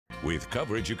with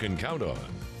coverage you can count on.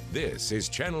 This is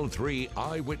Channel 3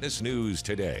 Eyewitness News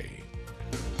Today.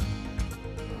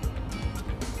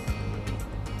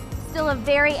 Still a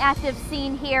very active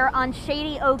scene here on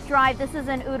Shady Oak Drive. This is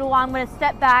in Ooltewah. I'm going to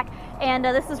step back, and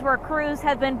this is where crews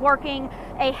have been working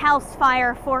a house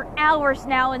fire for hours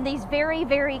now in these very,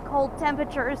 very cold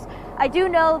temperatures. I do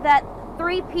know that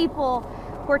 3 people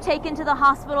were taken to the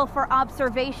hospital for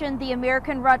observation. The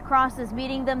American Red Cross is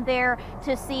meeting them there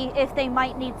to see if they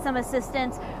might need some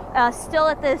assistance. Still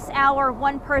at this hour,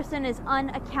 1 person is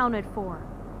unaccounted for.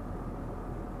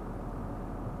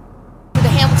 The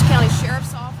Hamilton County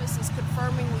Sheriff's Office is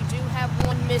confirming we do have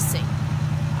 1 missing.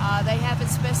 They haven't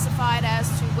specified as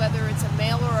to whether it's a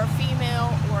male or a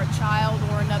female or a child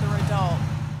or another adult.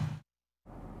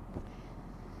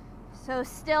 So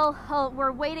still,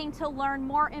 we're waiting to learn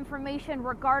more information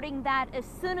regarding that. As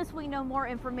soon as we know more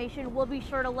information, we'll be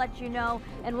sure to let you know,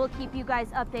 and we'll keep you guys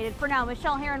updated. For now,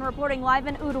 Michelle Heron reporting live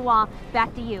in Ooltewah.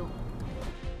 Back to you.